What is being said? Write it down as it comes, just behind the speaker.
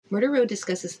Murder Road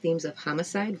discusses themes of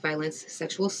homicide, violence,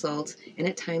 sexual assault, and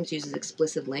at times uses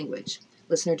explicit language.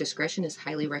 Listener discretion is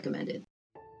highly recommended.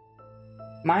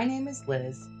 My name is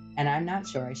Liz, and I'm not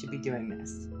sure I should be doing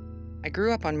this. I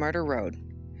grew up on Murder Road.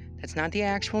 That's not the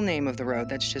actual name of the road,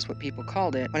 that's just what people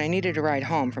called it when I needed a ride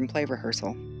home from play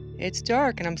rehearsal. "It's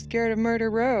dark and I'm scared of Murder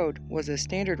Road," was a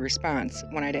standard response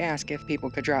when I'd ask if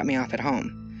people could drop me off at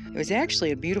home. It was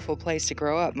actually a beautiful place to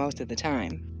grow up most of the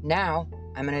time. Now,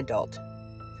 I'm an adult.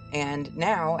 And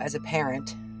now, as a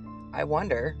parent, I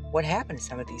wonder what happened to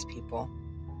some of these people.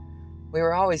 We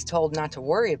were always told not to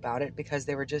worry about it because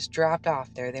they were just dropped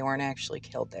off there. They weren't actually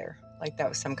killed there, like that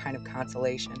was some kind of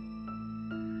consolation.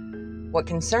 What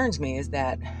concerns me is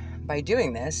that by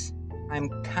doing this,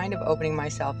 I'm kind of opening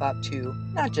myself up to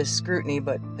not just scrutiny,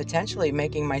 but potentially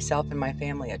making myself and my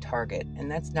family a target. And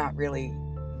that's not really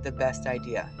the best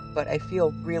idea. But I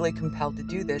feel really compelled to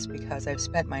do this because I've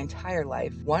spent my entire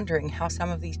life wondering how some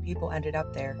of these people ended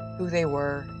up there, who they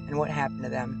were, and what happened to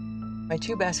them. My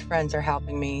two best friends are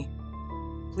helping me.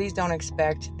 Please don't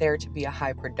expect there to be a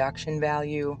high production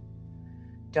value.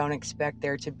 Don't expect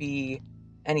there to be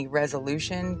any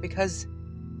resolution, because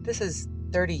this is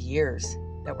 30 years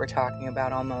that we're talking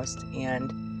about almost,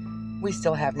 and we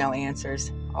still have no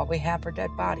answers. All we have are dead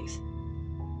bodies.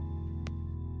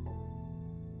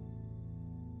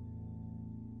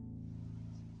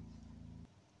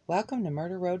 Welcome to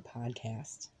Murder Road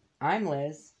Podcast. I'm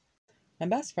Liz. My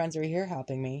best friends are here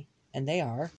helping me, and they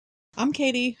are... I'm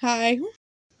Katie. Hi.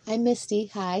 I'm Misty.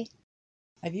 Hi.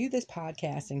 I view this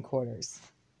podcast in quarters.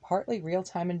 Partly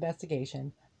real-time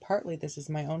investigation, partly this is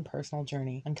my own personal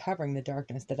journey, uncovering the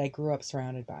darkness that I grew up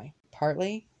surrounded by.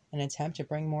 Partly an attempt to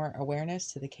bring more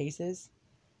awareness to the cases,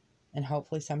 and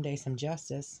hopefully someday some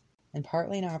justice, and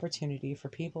partly an opportunity for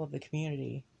people of the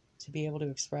community to be able to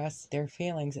express their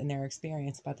feelings and their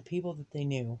experience about the people that they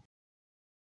knew.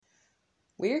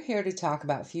 We're here to talk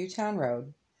about Fewtown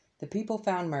Road, the people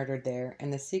found murdered there,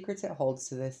 and the secrets it holds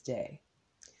to this day.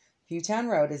 Fewtown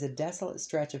Road is a desolate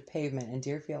stretch of pavement in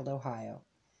Deerfield, Ohio.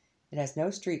 It has no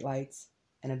streetlights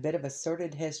and a bit of a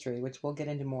sordid history, which we'll get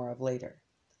into more of later.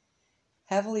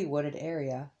 Heavily wooded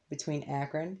area between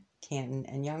Akron, Canton,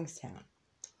 and Youngstown.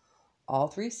 All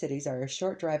three cities are a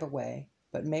short drive away,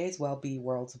 but may as well be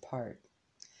worlds apart.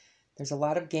 There's a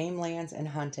lot of game lands and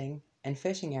hunting and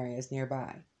fishing areas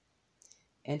nearby.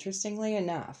 Interestingly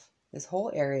enough, this whole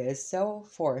area is so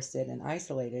forested and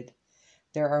isolated,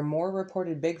 there are more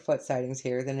reported Bigfoot sightings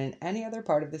here than in any other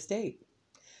part of the state.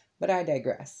 But I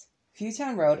digress.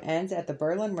 Fewtown Road ends at the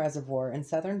Berlin Reservoir in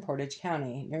southern Portage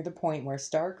County, near the point where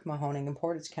Stark, Mahoning, and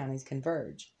Portage counties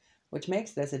converge, which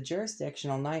makes this a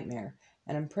jurisdictional nightmare,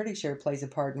 and I'm pretty sure plays a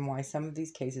part in why some of these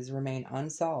cases remain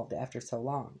unsolved after so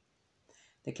long.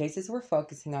 The cases we're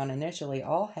focusing on initially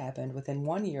all happened within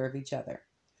 1 year of each other.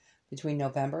 Between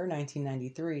November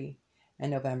 1993 and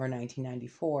November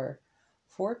 1994,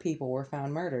 4 people were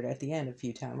found murdered at the end of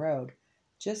Fewtown Road,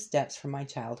 just steps from my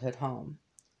childhood home.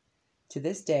 To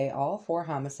this day, all 4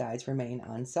 homicides remain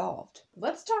unsolved.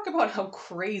 Let's talk about how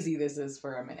crazy this is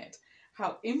for a minute.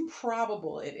 How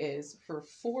improbable it is for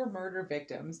 4 murder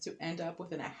victims to end up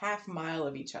within a half mile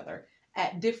of each other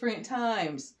at different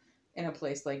times in a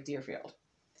place like Deerfield.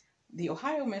 The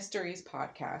Ohio Mysteries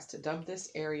podcast dubbed this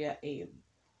area a,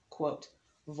 quote,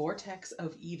 vortex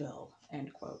of evil,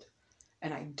 end quote.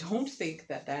 And I don't think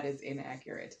that is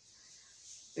inaccurate.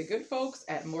 The good folks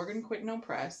at Morgan Quitno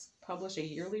Press publish a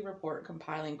yearly report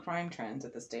compiling crime trends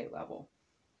at the state level.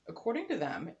 According to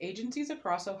them, agencies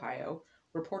across Ohio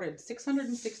reported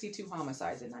 662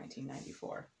 homicides in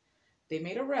 1994. They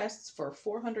made arrests for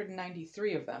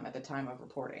 493 of them at the time of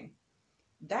reporting.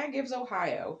 That gives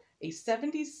Ohio a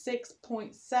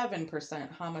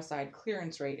 76.7% homicide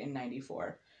clearance rate in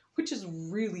 94, which is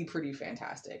really pretty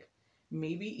fantastic.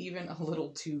 Maybe even a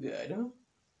little too good.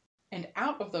 And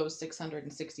out of those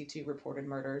 662 reported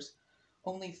murders,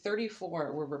 only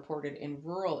 34 were reported in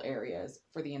rural areas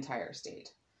for the entire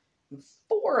state. And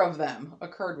 4 of them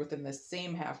occurred within the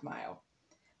same half mile.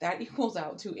 That equals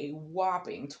out to a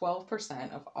whopping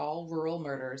 12% of all rural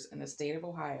murders in the state of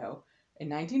Ohio in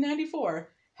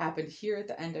 1994 happened here at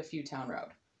the end of Fewtown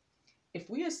Road. If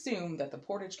we assume that the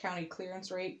Portage County clearance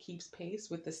rate keeps pace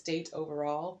with the state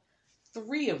overall,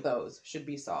 3 of those should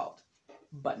be solved,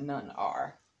 but none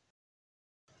are.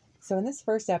 So in this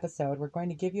first episode, we're going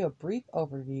to give you a brief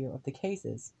overview of the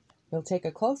cases. We'll take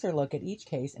a closer look at each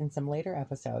case in some later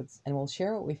episodes, and we'll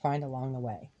share what we find along the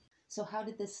way. So how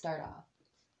did this start off?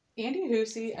 Andy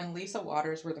Hussey and Lisa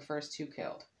Waters were the first 2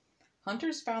 killed.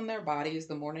 Hunters found their bodies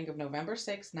the morning of November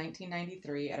 6,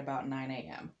 1993 at about 9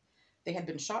 a.m. They had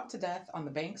been shot to death on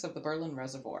the banks of the Berlin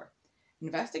Reservoir.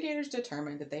 Investigators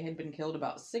determined that they had been killed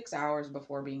about 6 hours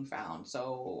before being found,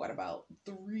 so at about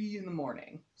 3 in the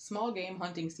morning. Small game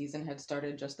hunting season had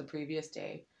started just the previous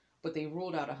day, but they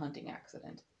ruled out a hunting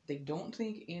accident. They don't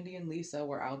think Andy and Lisa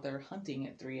were out there hunting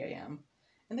at 3 a.m.,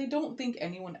 and they don't think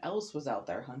anyone else was out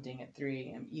there hunting at 3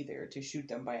 a.m. either to shoot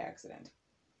them by accident.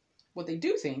 What they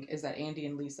do think is that Andy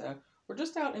and Lisa were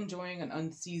just out enjoying an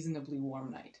unseasonably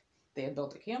warm night. They had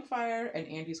built a campfire, and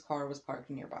Andy's car was parked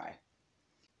nearby.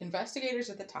 Investigators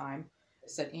at the time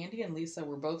said Andy and Lisa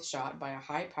were both shot by a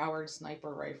high-powered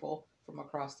sniper rifle from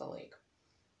across the lake.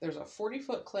 There's a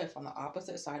 40-foot cliff on the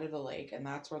opposite side of the lake, and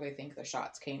that's where they think the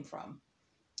shots came from.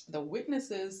 The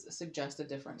witnesses suggest a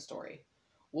different story.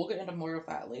 We'll get into more of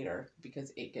that later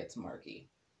because it gets murky.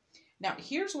 Now,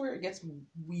 here's where it gets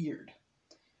weird.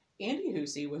 Andy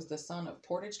Hussey was the son of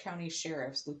Portage County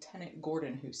Sheriff's Lieutenant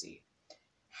Gordon Hussey.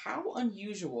 How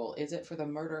unusual is it for the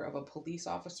murder of a police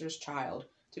officer's child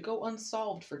to go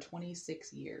unsolved for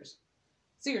 26 years?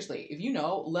 Seriously, if you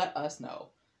know, let us know.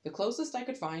 The closest I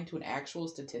could find to an actual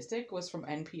statistic was from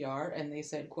NPR, and they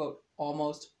said, quote,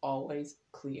 almost always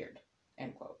cleared,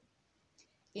 end quote.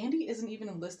 Andy isn't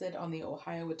even listed on the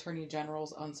Ohio Attorney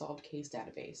General's unsolved case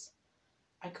database.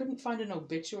 I couldn't find an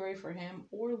obituary for him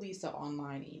or Lisa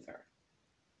online either.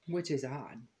 Which is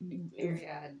odd. Very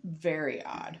odd. Very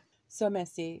odd. So,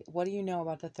 Misty, what do you know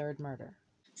about the third murder?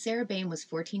 Sarah Bain was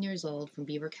 14 years old from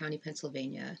Beaver County,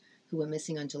 Pennsylvania, who went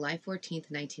missing on July 14,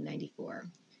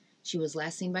 1994. She was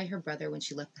last seen by her brother when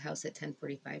she left the house at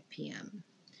 10:45 p.m.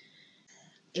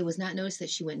 It was not noticed that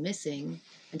she went missing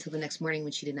until the next morning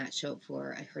when she did not show up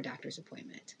for her doctor's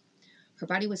appointment. Her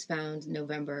body was found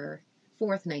November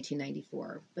 4th,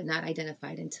 1994, but not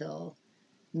identified until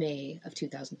May of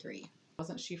 2003.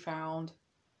 Wasn't she found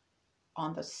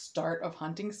on the start of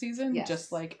hunting season, Yes.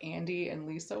 just like Andy and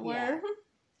Lisa were? Yeah.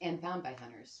 And found by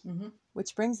hunters. Mm-hmm.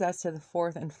 Which brings us to the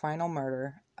fourth and final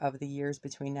murder of the years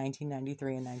between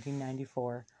 1993 and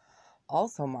 1994,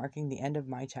 also marking the end of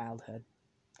my childhood.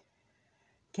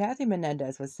 Kathy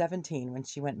Menendez was 17 when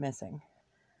she went missing.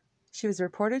 She was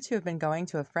reported to have been going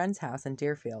to a friend's house in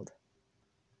Deerfield.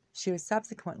 She was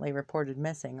subsequently reported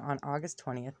missing on August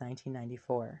 20th,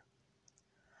 1994.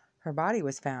 Her body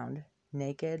was found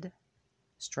naked,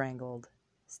 strangled,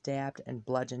 stabbed, and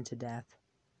bludgeoned to death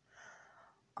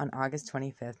on August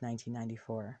 25th,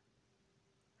 1994.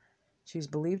 She was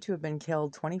believed to have been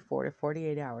killed 24 to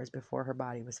 48 hours before her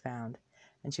body was found,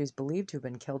 and she was believed to have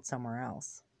been killed somewhere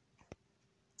else.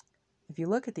 If you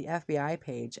look at the FBI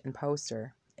page and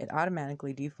poster, it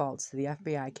automatically defaults to the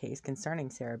FBI case concerning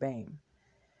Sarah Bain.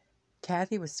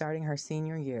 Kathy was starting her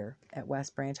senior year at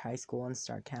West Branch High School in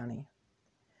Stark County.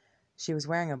 She was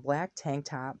wearing a black tank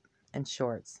top and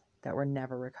shorts that were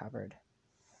never recovered.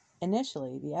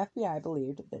 Initially, the FBI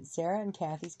believed that Sarah and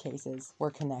Kathy's cases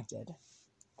were connected,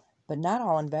 but not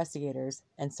all investigators,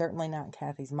 and certainly not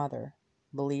Kathy's mother,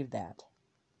 believed that.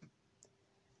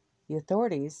 The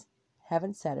authorities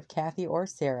haven't said if Kathy or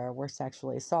Sarah were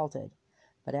sexually assaulted,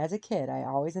 but as a kid I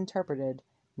always interpreted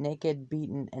naked,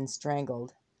 beaten, and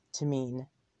strangled to mean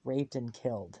raped and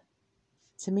killed.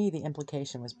 To me, the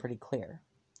implication was pretty clear.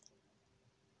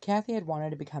 Kathy had wanted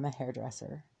to become a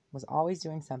hairdresser, was always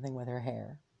doing something with her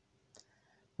hair.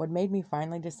 What made me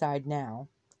finally decide now,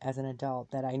 as an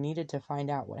adult, that I needed to find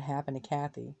out what happened to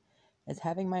Kathy is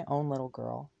having my own little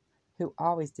girl, who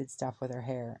always did stuff with her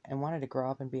hair and wanted to grow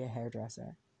up and be a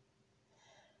hairdresser.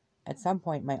 At some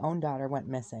point, my own daughter went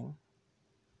missing,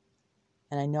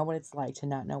 and I know what it's like to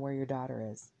not know where your daughter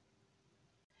is.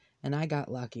 And I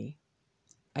got lucky.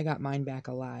 I got mine back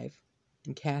alive,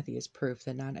 and Kathy is proof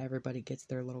that not everybody gets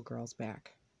their little girls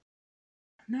back.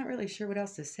 I'm not really sure what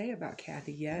else to say about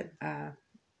Kathy yet.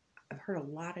 I've heard a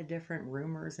lot of different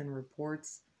rumors and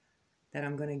reports that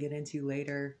I'm going to get into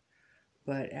later,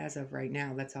 but as of right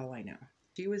now, that's all I know.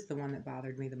 She was the one that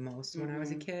bothered me the most when I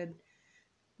was a kid,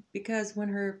 because when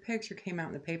her picture came out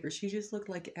in the paper, she just looked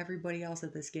like everybody else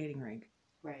at the skating rink.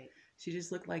 Right. She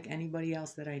just looked like anybody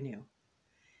else that I knew.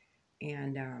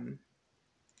 And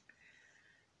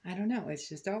I don't know, it's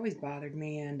just always bothered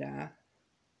me, and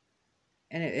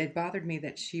it bothered me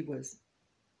that she was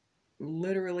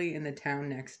literally in the town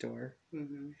next door.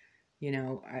 Mm-hmm. You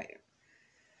know,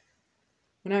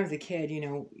 when I was a kid, you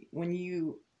know, when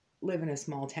you live in a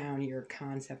small town, your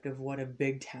concept of what a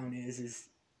big town is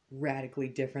radically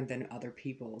different than other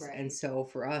people's. Right. And so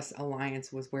for us,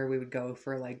 Alliance was where we would go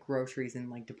for like groceries and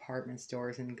like department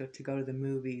stores and go to the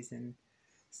movies and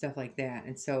stuff like that.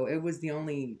 And so it was the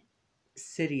only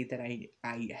city that I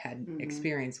had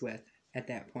experience with at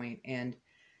that point. And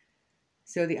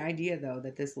so the idea, though,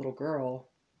 that this little girl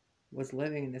was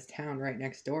living in this town right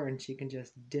next door and she can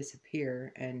just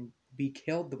disappear and be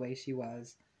killed the way she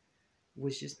was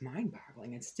just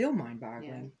mind-boggling. It's still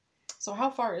mind-boggling. So how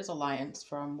far is Alliance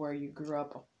from where you grew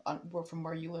up, from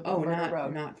where you live Oh, on Murder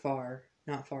Road? not far.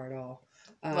 Not far at all.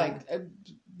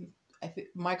 I think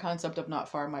my concept of not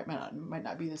far might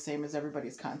not be the same as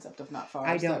everybody's concept of not far.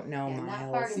 I don't know Yeah, miles.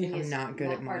 not far to me I'm not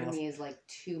good at Not far to miles. me is like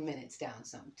 2 minutes down,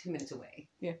 2 minutes away.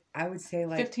 Yeah. I would say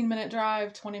like 15-minute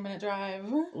drive, 20-minute drive.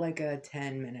 like a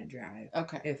 10-minute drive.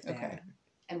 Okay. If that. Okay.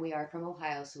 And we are from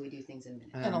Ohio, so we do things in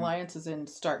minutes. And Alliance is in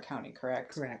Stark County,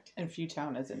 correct? Correct. And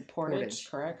Fewtown is in Portage,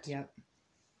 correct? Yep.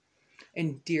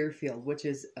 And Deerfield, which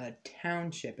is a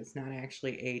township. It's not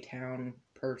actually a town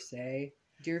per se.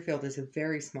 Deerfield is a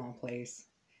very small place.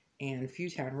 And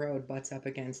Fewtown Road butts up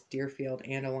against Deerfield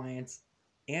and Alliance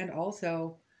and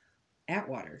also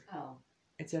Atwater. Oh.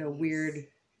 It's at a weird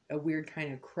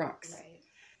kind of crux. Right.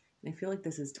 And I feel like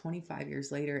this is 25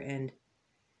 years later and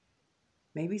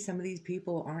maybe some of these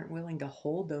people aren't willing to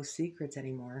hold those secrets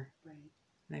anymore. Right.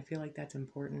 And I feel like that's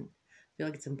important. I feel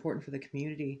like it's important for the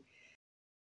community.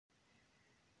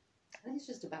 I think it's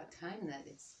just about time that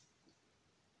it's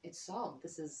solved.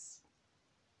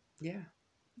 Yeah.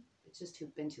 It's just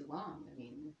been too long. I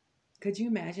mean, Could you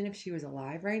imagine if she was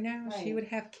alive right now? She Right. would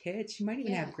have kids. She might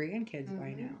even Yeah. have grandkids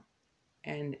by Mhm. now.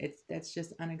 And that's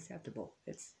just unacceptable.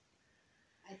 It's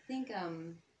I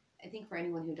think for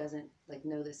anyone who doesn't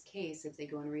know this case, if they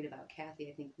go and read about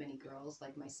Kathy, I think many girls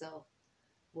like myself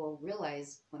will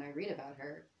realize when I read about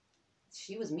her,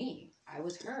 she was me. I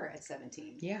was her at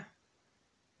 17. yeah,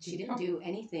 She didn't do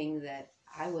anything that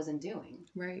I wasn't doing.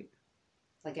 right.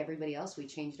 Like everybody else, we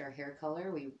changed our hair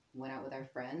color. We went out with our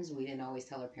friends. We didn't always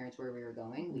tell our parents where we were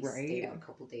going. We Right. stayed out a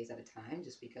couple days at a time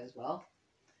just because, well,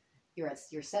 you're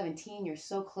 17, you're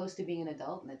so close to being an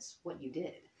adult, and that's what you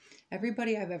did.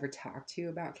 Everybody I've ever talked to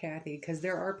about Kathy, because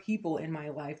there are people in my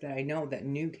life that I know that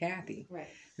knew Kathy, Right.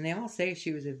 and they all say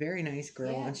she was a very nice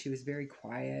girl Yeah. and she was very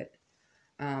quiet,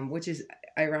 which is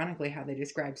ironically how they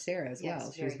describe Sarah as Yes,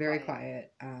 well. She was very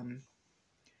quiet. But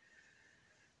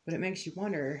it makes you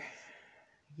wonder,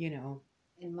 In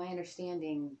my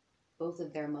understanding, both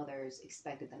of their mothers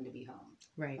expected them to be home.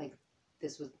 right. Like,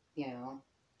 this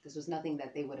was nothing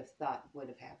that they would have thought would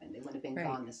have happened. They wouldn't have been Right.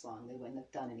 gone this long. They wouldn't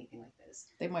have done anything like this.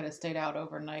 They might have stayed out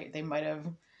overnight. They might have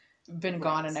been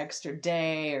gone an extra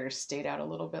day or stayed out a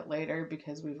little bit later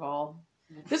because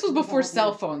this was before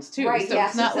cell phones too. Right, so yeah,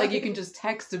 it's not so like you can just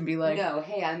text and be like, no,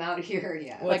 hey, I'm out here.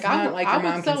 Yeah. Well, like, it's not like your I'm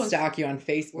mom with can so-and-so. stalk you on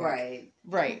Facebook.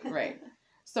 Right. Right.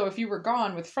 So if you were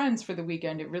gone with friends for the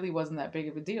weekend, it really wasn't that big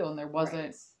of a deal, and there wasn't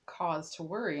Right. cause to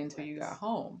worry until you Right. got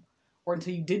home, or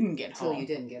until you didn't get Until home. you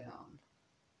didn't get home.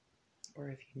 Or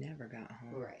if you never got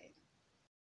home. Right.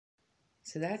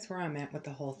 So that's where I'm at with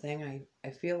the whole thing. I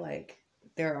feel like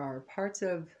there are parts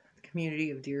of the community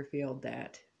of Deerfield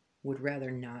that would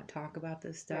rather not talk about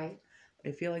this stuff. Right. But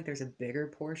I feel like there's a bigger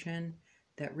portion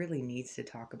that really needs to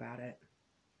talk about it.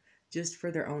 Just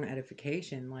for their own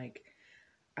edification. Like,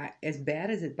 as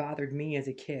bad as it bothered me as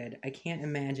a kid, I can't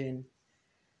imagine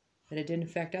that it didn't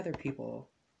affect other people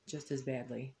just as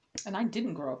badly. And I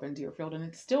didn't grow up in Deerfield, and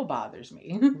it still bothers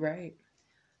me. Right.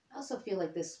 I also feel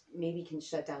like this maybe can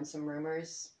shut down some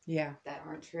rumors Yeah, that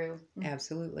aren't true,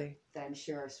 absolutely. that I'm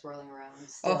sure are swirling around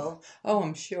still. Oh,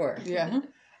 I'm sure. Yeah.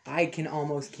 I can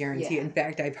almost guarantee. Yeah. In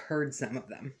fact, I've heard some of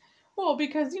them. Well,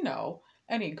 because,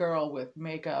 any girl with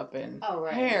makeup and Oh,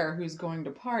 right. hair who's going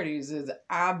to parties is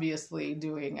obviously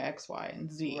doing X, Y,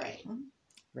 and Z. Right.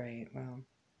 Right. Well,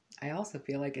 I also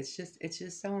feel like it's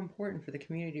just so important for the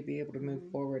community to be able to move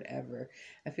Mhm. forward ever.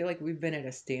 I feel like we've been at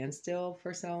a standstill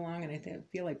for so long, and I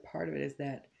feel like part of it is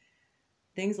that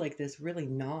things like this really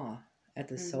gnaw at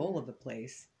the soul Mhm. of the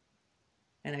place.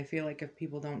 And I feel like if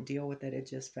people don't deal with it, it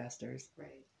just festers.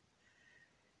 Right.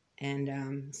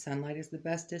 And sunlight is the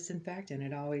best disinfectant.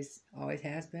 It always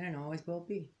has been and always will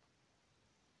be.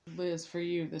 Liz, for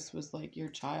you, this was like your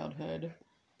childhood,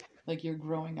 like your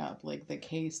growing up, like the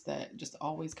case that just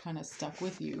always kind of stuck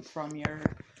with you from your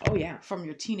Oh, yeah.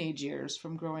 teenage years,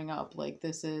 from growing up. Like,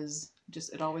 this is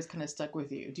just, it always kind of stuck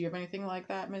with you. Do you have anything like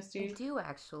that, I Misty? do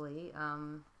actually.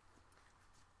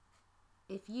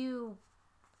 If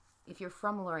you're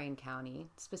from Lorain County,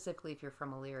 specifically if you're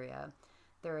from Elyria,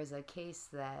 there is a case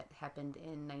that happened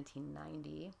in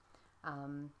 1990.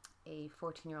 A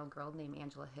 14-year-old girl named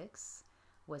Angela Hicks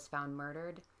was found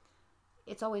murdered.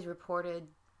 It's always reported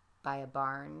by a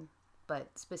barn, but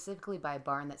specifically by a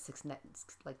barn that sits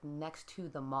next to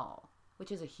the mall,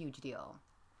 which is a huge deal.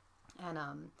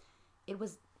 And it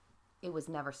was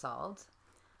never solved.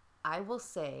 I will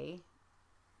say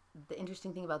the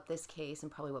interesting thing about this case,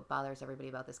 and probably what bothers everybody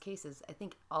about this case, is I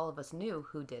think all of us knew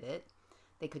who did it.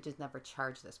 They could just never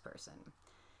charge this person.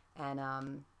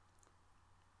 And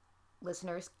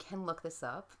listeners can look this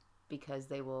up because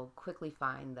they will quickly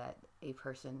find that a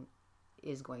person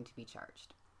is going to be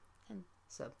charged. And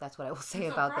so that's what I will say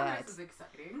about that. Progress is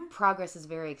exciting. Progress is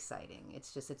very exciting.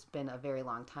 It's just, it's been a very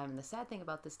long time. And the sad thing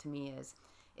about this to me is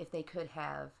if they could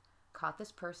have caught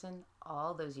this person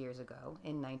all those years ago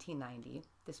in 1990,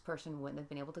 this person wouldn't have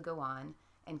been able to go on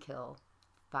and kill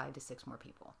 5 to 6 more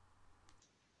people.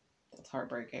 That's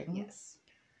heartbreaking. Yes.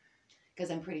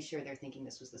 Because I'm pretty sure they're thinking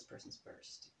this was this person's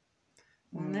first.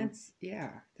 Well, and that's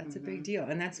a big deal.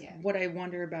 And that's what I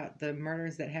wonder about the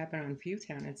murders that happen on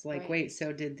Pewtown. It's like, wait,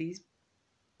 so did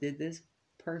this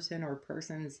person or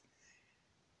persons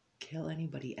kill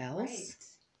anybody else? Right.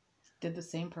 Did the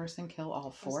same person kill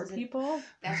all 4 people?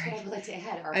 That's what I would like to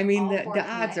add. I mean, the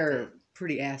odds are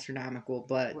pretty astronomical,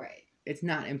 but right. It's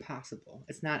not impossible.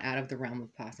 It's not out of the realm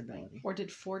of possibility. Or did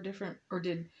 3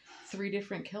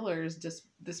 different killers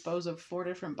dispose of 4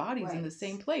 different bodies in the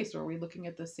same place? Or are we looking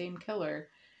at the same killer?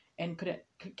 And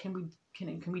can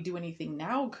we do anything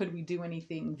now? Could we do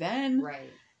anything then? Right.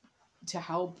 To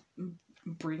help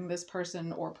bring this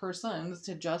person or persons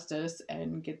to justice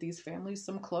and get these families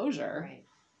some closure? Right.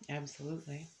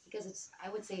 Absolutely. Because I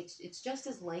would say it's just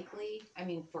as likely, I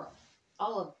mean, for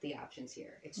all of the options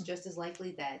here, it's just as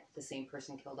likely that the same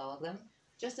person killed all of them,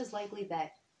 just as likely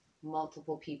that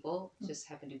multiple people just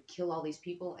happen to kill all these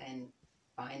people and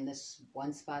find this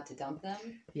one spot to dump them.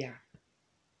 Yeah.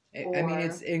 I mean,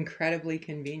 it's incredibly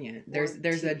convenient.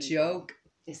 There's a joke,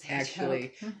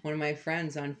 actually. One of my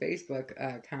friends on Facebook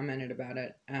commented about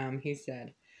it. He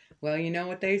said, well, you know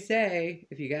what they say,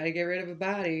 if you got to get rid of a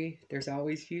body, there's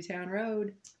always Pewtown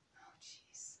Road. Oh,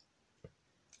 jeez.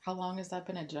 How long has that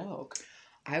been a joke?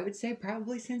 I would say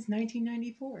probably since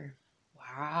 1994.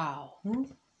 Wow.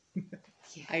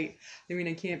 Yeah. I mean,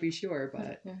 I can't be sure,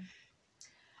 but... Yeah.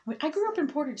 I mean, I grew up in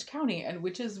Portage County,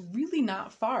 which is really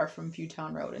not far from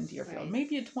Pewtown Road in Deerfield. Right.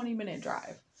 Maybe a 20-minute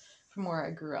drive from where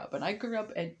I grew up. And I grew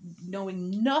up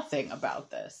knowing nothing about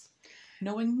this.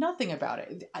 Knowing nothing about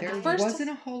it. There wasn't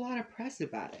a whole lot of press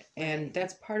about it. And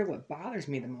that's part of what bothers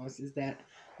me the most is that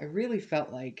I really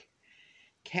felt like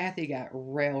Kathy got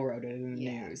railroaded in the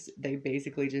news. They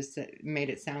basically just made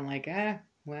it sound like,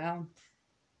 well,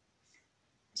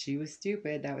 she was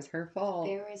stupid. That was her fault.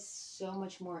 There is so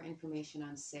much more information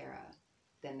on Sarah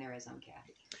than there is on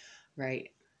Kathy. Right.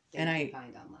 That you can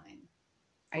find online.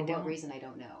 For what reason, I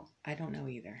don't know. I don't know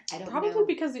either. Probably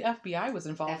because the FBI was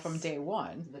involved from day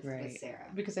one. With Sarah.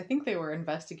 Because I think they were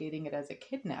investigating it as a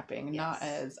kidnapping, not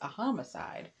as a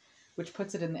homicide, which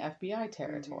puts it in the FBI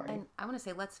territory. And I want to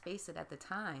say, let's face it, at the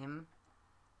time,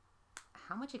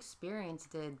 how much experience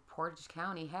did Portage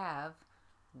County have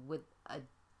with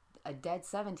a dead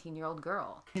 17-year-old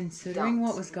girl? Considering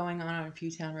what was going on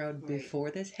Pewtown Road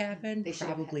before this happened,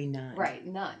 probably none. Right,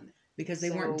 none. Because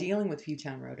they weren't dealing with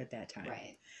Pewtown Road at that time.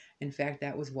 Right. In fact,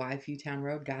 that was why Pewtown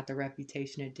Road got the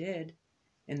reputation it did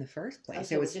in the first place.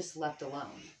 So it was just left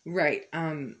alone. Right.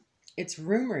 It's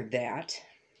rumored that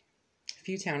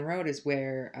Pewtown Road is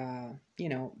where,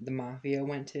 the mafia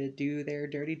went to do their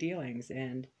dirty dealings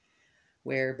and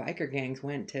where biker gangs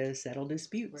went to settle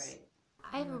disputes. Right.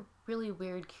 I have a really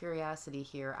weird curiosity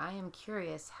here. I am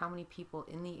curious how many people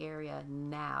in the area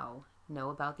now know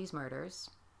about these murders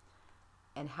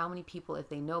and how many people, if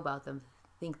they know about them,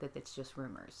 think that it's just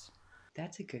rumors.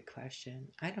 That's a good question.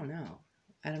 I don't know.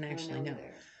 I don't actually know.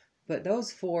 Either. But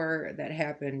those 4 that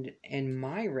happened in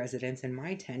my residence, in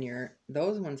my tenure,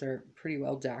 those ones are pretty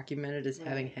well documented as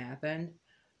having happened.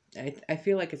 I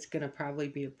feel like it's going to probably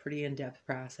be a pretty in-depth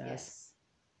process. Yes.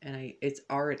 And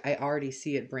I already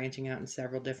see it branching out in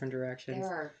several different directions. There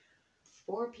are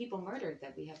 4 people murdered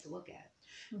that we have to look at.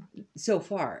 So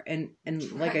far. And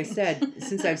like I said,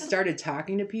 since I've started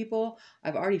talking to people,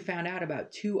 I've already found out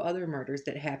about 2 other murders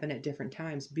that happened at different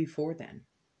times before then.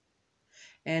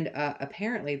 And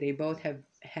apparently they both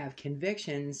have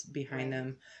convictions behind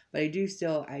them, but I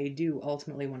do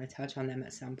ultimately want to touch on them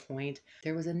at some point.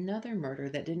 There was another murder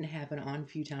that didn't happen on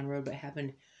Pewtown Road, but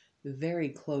happened very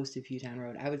close to Pewtown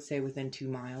Road. I would say within 2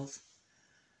 miles.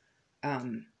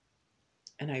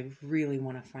 And I really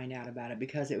want to find out about it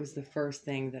because it was the first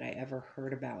thing that I ever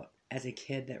heard about as a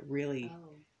kid that really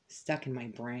stuck in my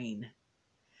brain.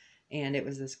 And it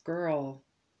was this girl.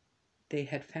 They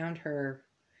had found her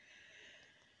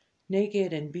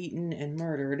naked and beaten and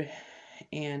murdered.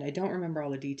 And I don't remember all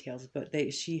the details, but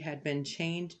she had been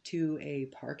chained to a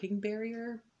parking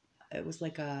barrier. It was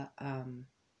like they're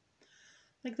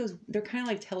kind of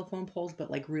like telephone poles,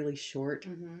 but like really short.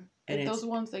 Mm-hmm. And those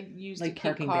ones they use to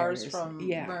keep cars from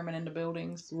vermin into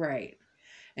buildings. Right.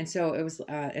 And so it was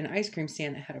an ice cream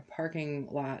stand that had a parking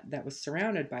lot that was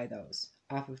surrounded by those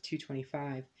off of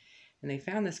 225. And they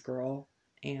found this girl,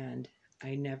 and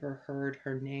I never heard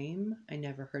her name. I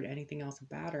never heard anything else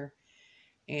about her.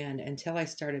 And until I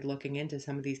started looking into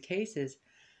some of these cases,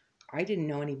 I didn't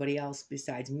know anybody else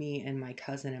besides me and my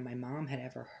cousin and my mom had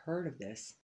ever heard of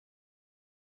this.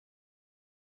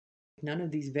 None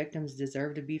of these victims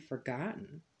deserve to be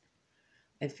forgotten.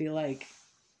 I feel like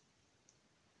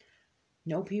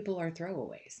no people are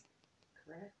throwaways.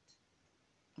 Correct.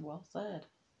 Well said.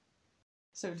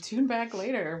 So tune back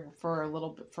later for a little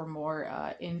bit for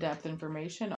more in-depth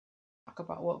information. We'll talk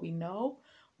about what we know.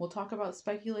 We'll talk about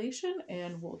speculation,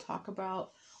 and we'll talk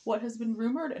about what has been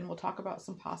rumored, and we'll talk about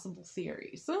some possible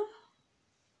theories.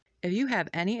 If you have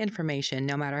any information,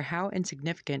 no matter how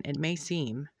insignificant it may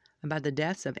seem, about the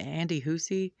deaths of Andy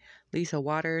Hussey, Lisa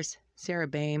Waters, Sarah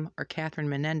Boehm, or Catherine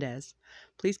Menendez,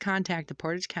 please contact the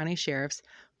Portage County Sheriff's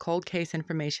Cold Case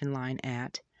Information Line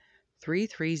at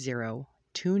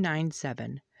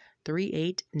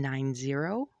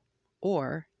 330-297-3890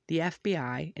 or the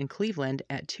FBI in Cleveland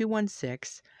at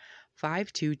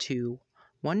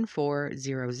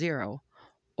 216-522-1400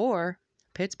 or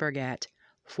Pittsburgh at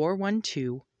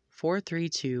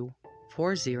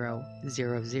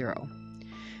 412-432-4000.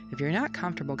 If you're not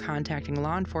comfortable contacting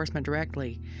law enforcement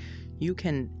directly, you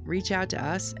can reach out to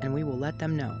us and we will let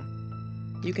them know.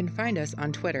 You can find us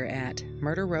on Twitter at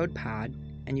MurderRoadPod,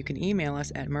 and you can email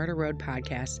us at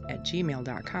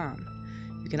murderroadpodcast@gmail.com.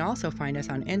 You can also find us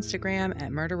on Instagram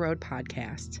at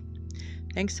MurderRoadPodcast.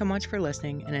 Thanks so much for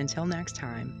listening, and until next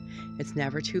time, it's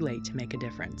never too late to make a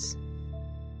difference.